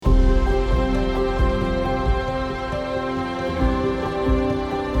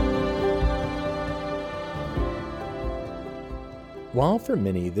While for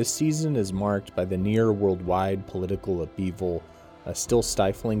many this season is marked by the near worldwide political upheaval, a still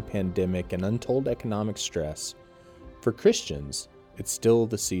stifling pandemic, and untold economic stress, for Christians, it's still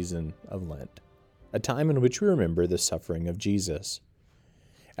the season of Lent, a time in which we remember the suffering of Jesus.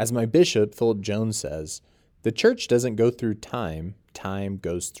 As my bishop, Philip Jones, says, the church doesn't go through time, time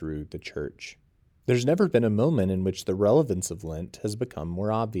goes through the church. There's never been a moment in which the relevance of Lent has become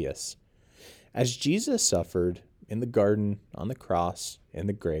more obvious. As Jesus suffered in the garden, on the cross, in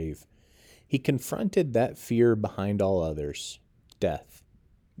the grave, he confronted that fear behind all others, death.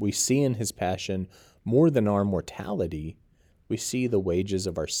 We see in his passion more than our mortality, we see the wages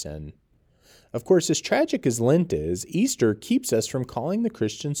of our sin. Of course, as tragic as Lent is, Easter keeps us from calling the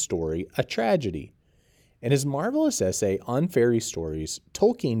Christian story a tragedy. In his marvelous essay on fairy stories,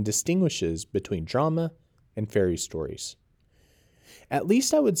 Tolkien distinguishes between drama and fairy stories. At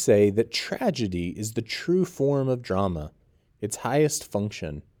least I would say that tragedy is the true form of drama, its highest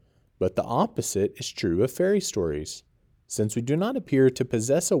function, but the opposite is true of fairy stories. Since we do not appear to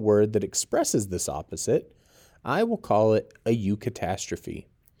possess a word that expresses this opposite, I will call it a eucatastrophe.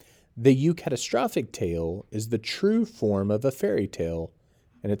 The eucatastrophic tale is the true form of a fairy tale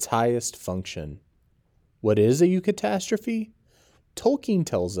and its highest function. What is a eucatastrophe? Tolkien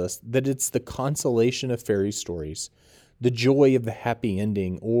tells us that it's the consolation of fairy stories, the joy of the happy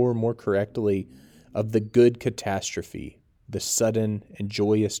ending, or more correctly, of the good catastrophe, the sudden and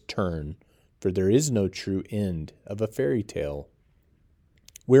joyous turn, for there is no true end of a fairy tale.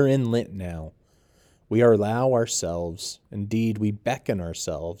 We're in Lent now. We allow ourselves, indeed we beckon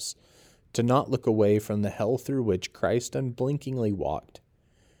ourselves, to not look away from the hell through which Christ unblinkingly walked.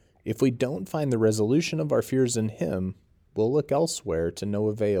 If we don't find the resolution of our fears in him, we'll look elsewhere to no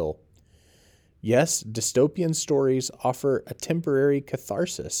avail. Yes, dystopian stories offer a temporary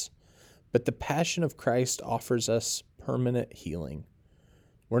catharsis, but the passion of Christ offers us permanent healing.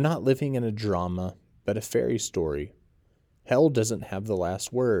 We're not living in a drama, but a fairy story. Hell doesn't have the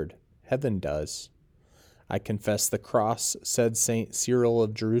last word. Heaven does. I confess the cross, said St. Cyril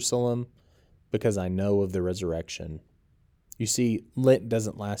of Jerusalem, because I know of the resurrection. You see, Lent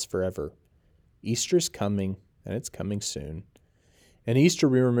doesn't last forever. Easter's coming, and it's coming soon. In Easter,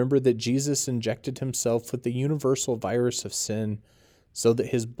 we remember that Jesus injected himself with the universal virus of sin so that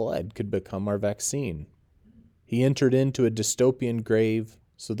his blood could become our vaccine. He entered into a dystopian grave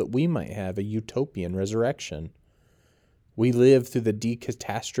so that we might have a utopian resurrection. We live through the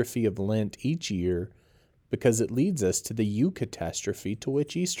decatastrophe of Lent each year because it leads us to the eucatastrophe to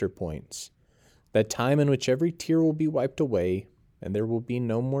which Easter points, that time in which every tear will be wiped away and there will be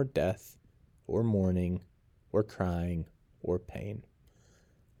no more death or mourning or crying or pain.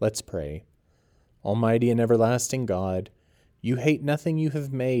 Let's pray. Almighty and everlasting God, you hate nothing you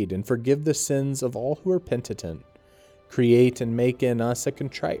have made and forgive the sins of all who are penitent. Create and make in us a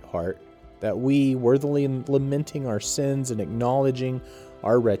contrite heart, that we, worthily lamenting our sins and acknowledging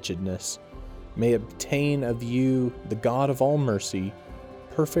our wretchedness, may obtain of you, the God of all mercy,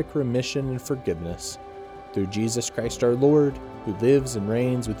 perfect remission and forgiveness. Through Jesus Christ our Lord, who lives and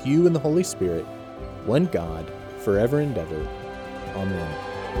reigns with you in the Holy Spirit, one God, forever and ever. Amen.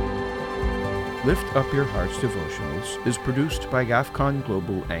 Lift Up Your Hearts Devotionals is produced by GAFCON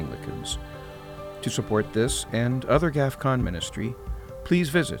Global Anglicans. To support this and other GAFCON ministry, please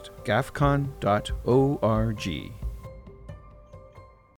visit gafcon.org.